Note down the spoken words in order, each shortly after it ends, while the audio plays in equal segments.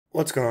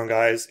What's going on,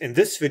 guys? In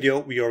this video,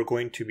 we are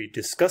going to be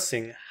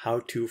discussing how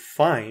to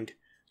find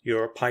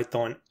your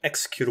Python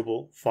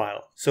executable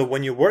file. So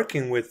when you're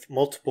working with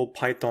multiple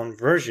Python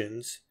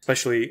versions,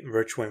 especially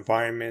virtual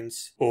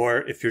environments,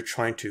 or if you're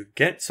trying to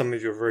get some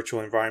of your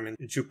virtual environment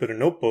in Jupyter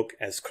Notebook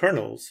as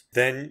kernels,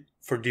 then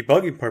for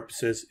debugging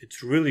purposes,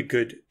 it's really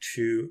good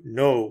to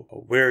know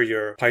where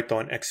your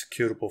Python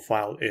executable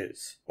file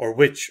is, or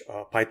which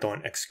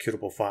Python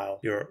executable file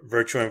your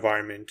virtual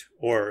environment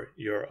or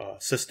your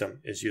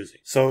system is using.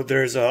 So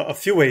there's a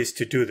few ways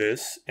to do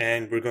this,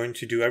 and we're going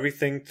to do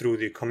everything through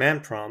the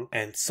command prompt,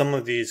 and some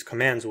of these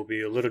commands will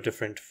be a little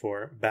different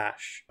for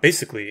Bash.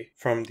 Basically,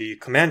 from the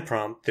command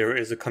prompt, there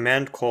is a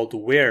command called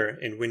where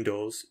in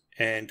Windows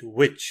and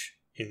which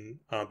in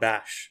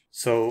Bash.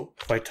 So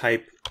if I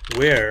type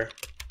where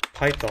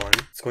Python,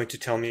 it's going to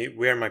tell me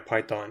where my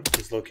Python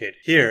is located.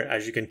 Here,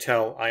 as you can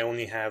tell, I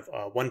only have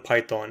one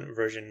Python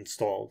version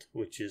installed,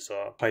 which is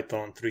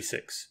Python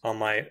 3.6. On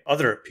my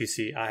other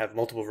PC, I have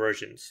multiple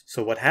versions.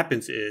 So what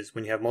happens is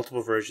when you have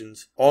multiple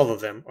versions, all of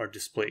them are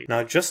displayed.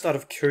 Now, just out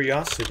of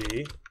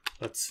curiosity,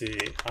 let's see,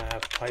 I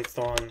have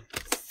Python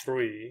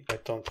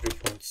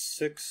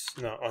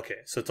 3.6. No, okay,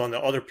 so it's on the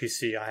other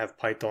PC. I have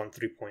Python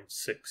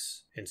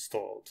 3.6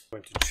 installed. I'm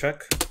going to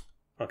check.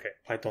 Okay,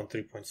 Python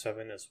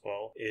 3.7 as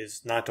well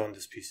is not on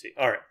this PC.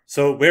 All right,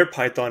 so where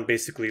Python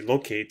basically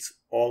locates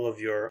all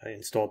of your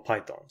installed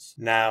Pythons.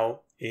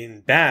 Now,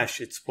 in Bash,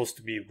 it's supposed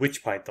to be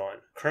which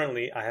Python.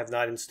 Currently, I have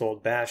not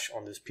installed Bash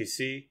on this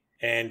PC,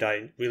 and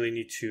I really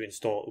need to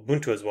install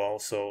Ubuntu as well,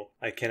 so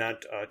I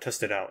cannot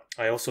test it out.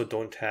 I also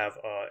don't have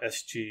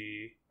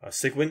SG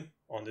Cygwin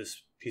on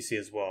this PC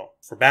as well.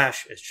 For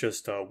Bash, it's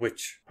just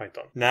which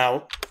Python.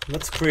 Now,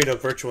 let's create a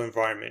virtual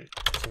environment.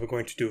 So we're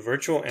going to do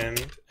virtual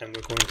env, and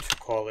we're going to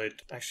call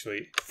it,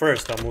 actually,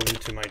 first I'll move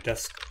into my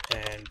desk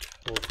and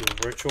we'll do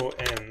virtual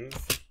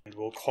env, and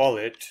we'll call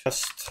it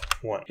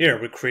test1. Here,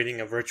 we're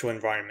creating a virtual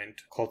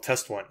environment called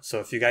test1.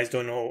 So if you guys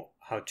don't know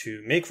how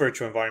to make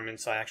virtual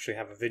environments, I actually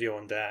have a video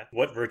on that,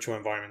 what virtual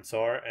environments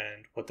are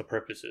and what the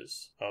purpose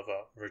is of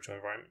virtual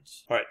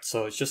environments. All right,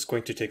 so it's just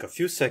going to take a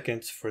few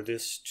seconds for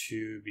this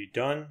to be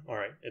done. All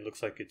right, it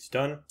looks like it's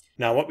done.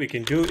 Now what we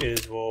can do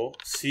is we'll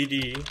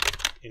cd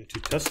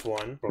into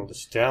test1, roll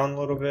this down a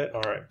little bit.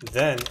 All right,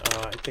 then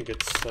I think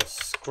it's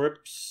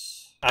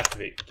scripts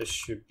activate. This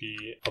should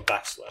be a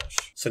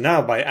backslash. So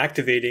now by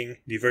activating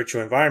the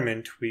virtual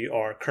environment, we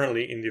are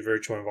currently in the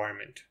virtual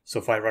environment. So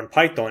if I run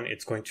Python,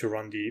 it's going to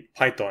run the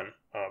Python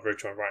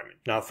virtual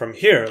environment. Now from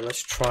here,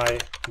 let's try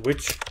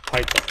which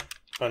Python.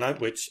 Where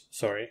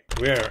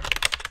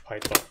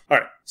Python. All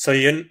right, so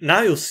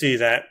now you'll see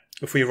that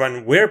if we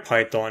run where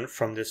Python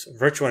from this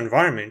virtual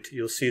environment,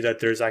 you'll see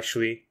that there's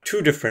actually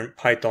two different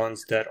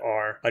Pythons that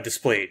are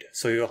displayed.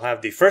 So you'll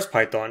have the first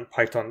Python,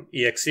 Python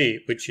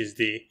exe, which is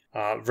the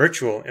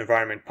virtual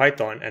environment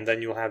Python, and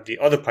then you'll have the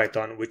other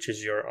Python, which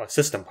is your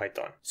system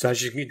Python. So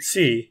as you can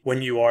see,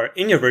 when you are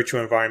in your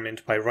virtual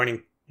environment by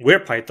running where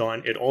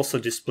Python, it also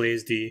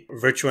displays the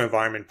virtual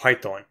environment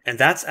Python. And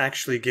that's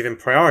actually given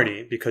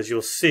priority because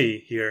you'll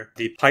see here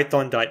the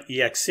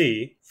python.exe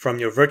from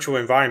your virtual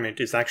environment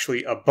is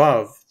actually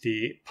above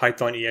the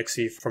Python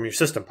exe from your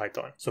system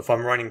Python. So if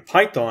I'm running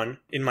Python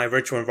in my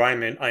virtual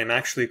environment, I am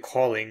actually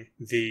calling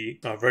the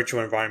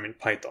virtual environment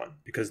Python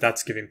because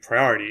that's given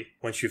priority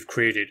once you've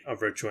created a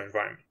virtual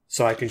environment.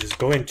 So I can just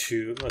go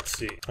into, let's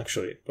see,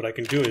 actually what I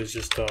can do is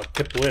just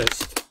pip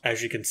list.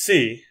 As you can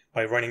see,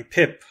 by running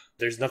pip,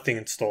 there's nothing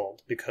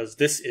installed because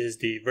this is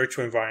the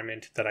virtual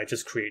environment that I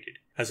just created,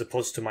 as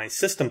opposed to my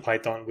system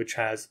Python, which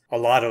has a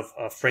lot of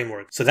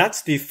frameworks. So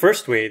that's the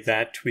first way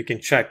that we can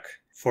check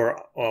for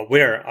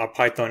where our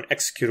Python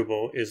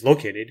executable is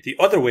located. The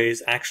other way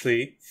is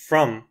actually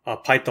from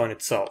Python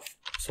itself.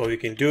 So what we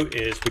can do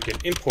is we can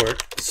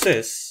import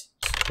sys.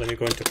 Let me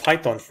go into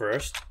Python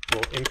first.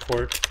 We'll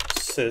import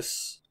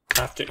sys.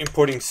 After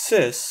importing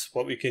sys,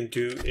 what we can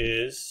do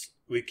is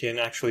we can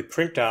actually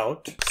print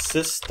out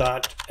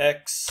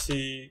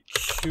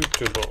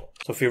sys.executable.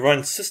 So if we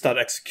run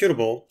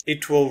sys.executable,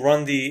 it will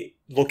run the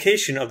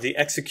location of the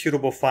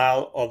executable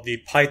file of the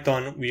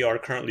Python we are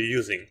currently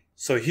using.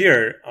 So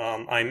here,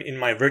 I'm in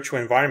my virtual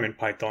environment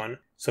Python.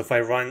 So if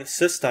I run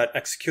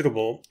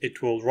sys.executable,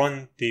 it will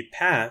run the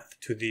path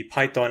to the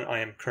Python I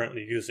am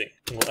currently using.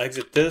 We'll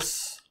exit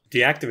this,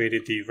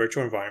 deactivated the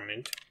virtual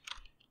environment.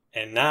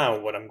 And now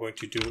what I'm going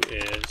to do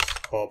is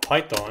call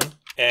Python,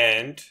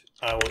 and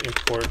I will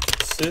import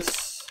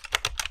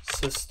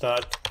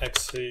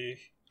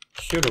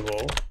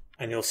sys.executable,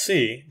 and you'll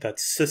see that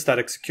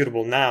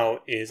sys.executable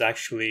now is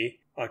actually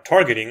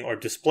targeting or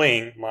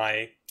displaying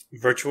my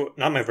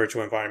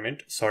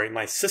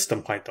my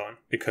system Python,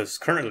 because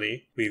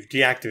currently we've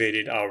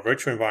deactivated our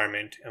virtual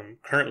environment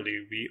and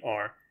currently we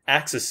are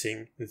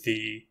accessing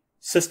the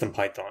system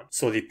Python.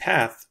 So the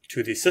path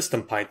to the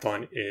system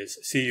Python is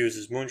C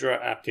uses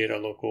Moondra, app data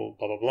local,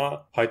 blah, blah,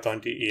 blah,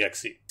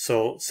 python.exe.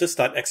 So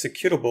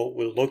sys.executable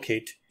will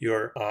locate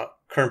your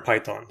current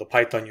Python, the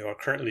Python you are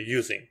currently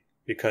using,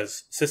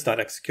 because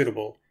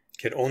sys.executable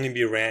can only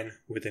be ran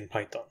within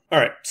Python. All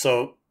right,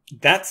 so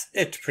that's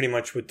it pretty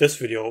much with this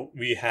video.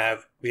 We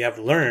have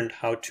learned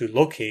how to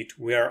locate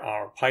where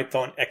our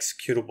Python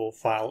executable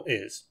file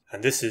is.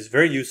 And this is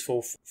very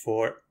useful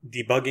for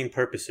debugging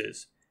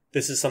purposes.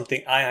 This is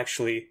something I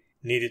actually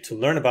needed to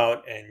learn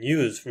about and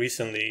use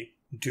recently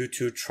due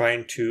to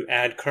trying to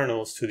add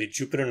kernels to the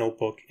Jupyter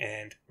Notebook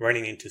and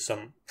running into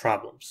some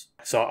problems.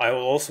 So I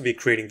will also be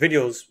creating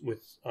videos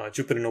with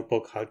Jupyter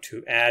Notebook, how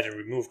to add and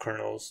remove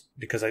kernels,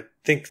 because I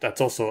think that's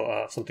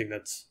also something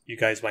that's you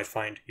guys might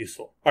find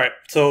useful. All right,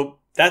 so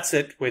that's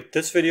it with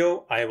this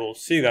video. I will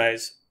see you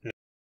guys